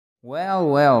Well,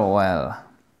 well, well.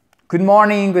 Good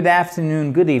morning, good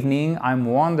afternoon, good evening. I'm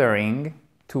wondering,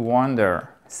 to wonder.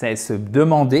 C'est se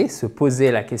demander, se poser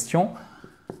la question.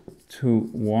 To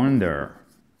wonder.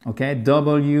 OK?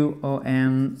 W-O-N-D-E-R.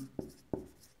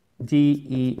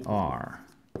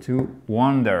 To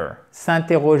wonder.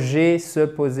 S'interroger, se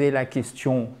poser la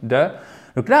question de.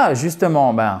 Donc là,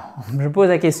 justement, je pose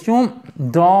la question.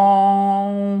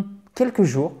 Dans quelques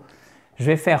jours, je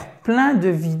vais faire plein de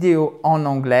vidéos en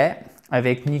anglais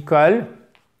avec Nicole.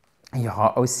 Il y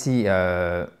aura aussi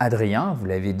Adrien, vous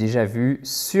l'avez déjà vu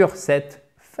sur cette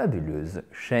fabuleuse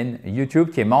chaîne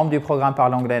YouTube qui est membre du programme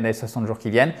Parle anglais des 60 jours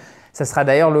qui viennent. Ça sera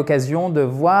d'ailleurs l'occasion de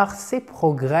voir ses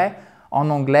progrès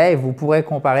en anglais et vous pourrez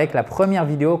comparer avec la première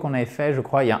vidéo qu'on avait fait, je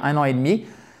crois, il y a 1 an et demi.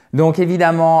 Donc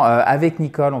évidemment, avec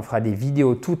Nicole, on fera des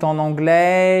vidéos tout en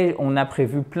anglais. On a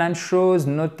prévu plein de choses,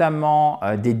 notamment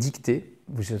des dictées.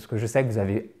 Ce que je sais que vous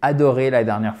avez adoré la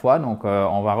dernière fois. Donc,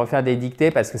 on va refaire des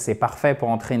dictées parce que c'est parfait pour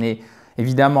entraîner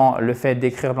évidemment le fait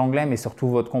d'écrire de l'anglais, mais surtout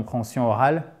votre compréhension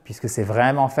orale, puisque c'est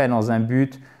vraiment fait dans un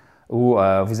but où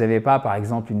vous n'avez pas, par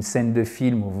exemple, une scène de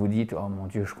film où vous dites « Oh mon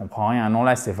Dieu, je ne comprends rien ». Non,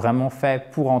 là, c'est vraiment fait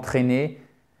pour entraîner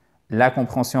la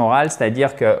compréhension orale,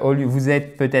 c'est-à-dire que vous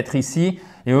êtes peut-être ici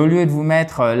et au lieu de vous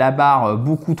mettre la barre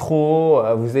beaucoup trop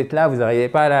haut, vous êtes là, vous n'arrivez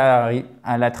pas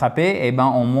à l'attraper, et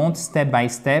on monte step by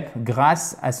step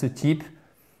grâce à ce type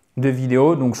de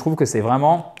vidéo. Donc, je trouve que c'est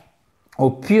vraiment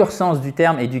au pur sens du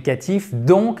terme éducatif,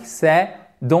 donc ça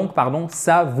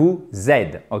vous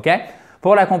aide, ok?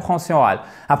 Pour la compréhension orale.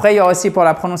 Après, il y aura aussi pour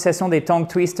la prononciation des tongue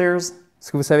twisters.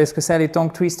 Est-ce que vous savez ce que c'est les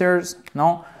tongue twisters?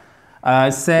 Non?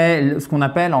 C'est ce qu'on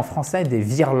appelle en français des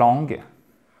virelangues.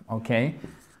 Ok.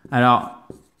 Alors,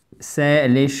 c'est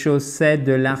les chaussettes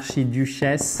de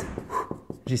l'archiduchesse.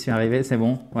 J'y suis arrivé, c'est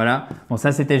bon. Voilà. Bon,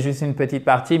 ça, c'était juste une petite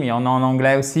partie, mais il y en a en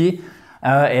anglais aussi.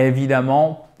 Et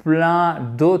évidemment, plein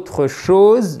d'autres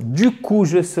choses. Du coup,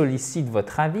 je sollicite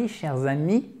votre avis, chers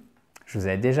amis. Je vous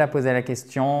avais déjà posé la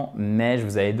question, mais je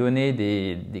vous avais donné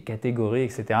des catégories,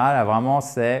 etc. Là, vraiment,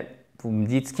 c'est, vous me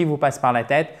dites ce qui vous passe par la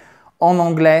tête. En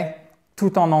anglais,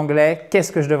 tout en anglais,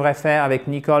 qu'est-ce que je devrais faire avec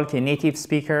Nicole qui est native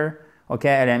speaker, ok,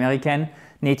 elle est américaine,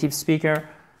 native speaker,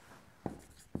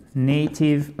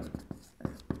 native,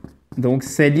 donc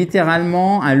c'est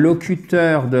littéralement un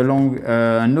locuteur de langue,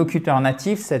 un locuteur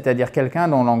natif, c'est-à-dire quelqu'un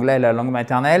dont l'anglais est la langue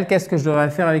maternelle. Qu'est-ce que je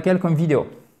devrais faire avec elle comme vidéo,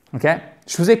 ok?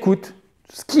 Je vous écoute,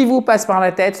 ce qui vous passe par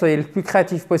la tête, soyez le plus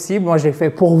créatif possible, moi j'ai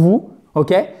fait pour vous,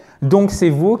 ok? Donc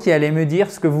c'est vous qui allez me dire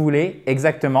ce que vous voulez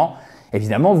exactement.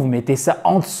 Évidemment, vous mettez ça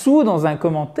en dessous dans un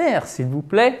commentaire, s'il vous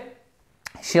plaît,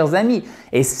 chers amis.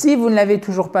 Et si vous ne l'avez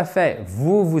toujours pas fait,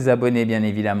 vous vous abonnez bien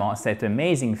évidemment à cette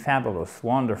amazing, fabulous,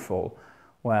 wonderful,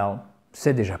 well,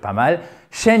 c'est déjà pas mal,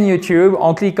 chaîne YouTube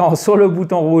en cliquant sur le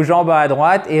bouton rouge en bas à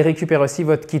droite et récupérez aussi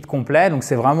votre kit complet. Donc,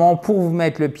 c'est vraiment pour vous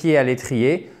mettre le pied à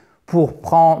l'étrier, pour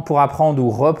apprendre ou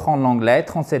reprendre l'anglais,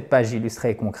 37 pages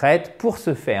illustrées et concrètes. Pour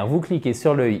ce faire, vous cliquez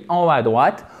sur le i en haut à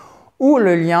droite ou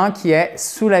le lien qui est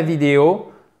sous la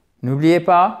vidéo. N'oubliez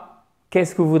pas,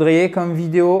 qu'est-ce que vous voudriez comme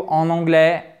vidéo en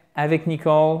anglais avec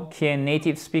Nicole, qui est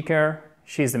native speaker,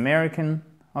 she's American,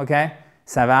 ok?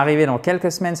 Ça va arriver dans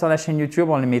quelques semaines sur la chaîne YouTube,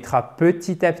 on les mettra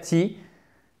petit à petit.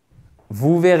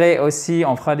 Vous verrez aussi,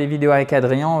 on fera des vidéos avec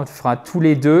Adrien, on fera tous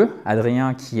les deux.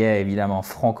 Adrien qui est évidemment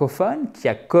francophone, qui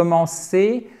a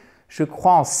commencé, je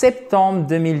crois, en septembre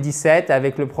 2017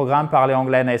 avec le programme Parler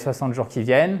anglais dans les 60 jours qui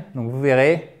viennent. Donc, vous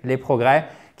verrez les progrès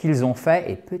qu'ils ont faits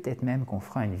et peut-être même qu'on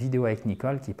fera une vidéo avec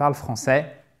Nicole qui parle français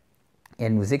et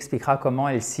elle nous expliquera comment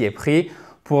elle s'y est pris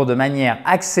pour de manière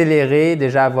accélérée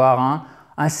déjà avoir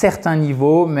un certain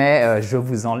niveau, mais je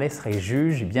vous en laisserai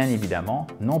juge, bien évidemment,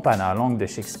 non pas dans la langue de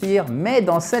Shakespeare, mais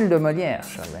dans celle de Molière,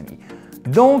 chers amis.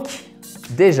 Donc,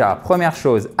 déjà, première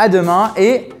chose, à demain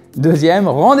et deuxième,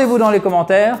 rendez-vous dans les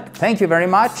commentaires. Thank you very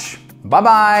much. Bye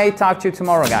bye. Talk to you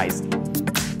tomorrow, guys.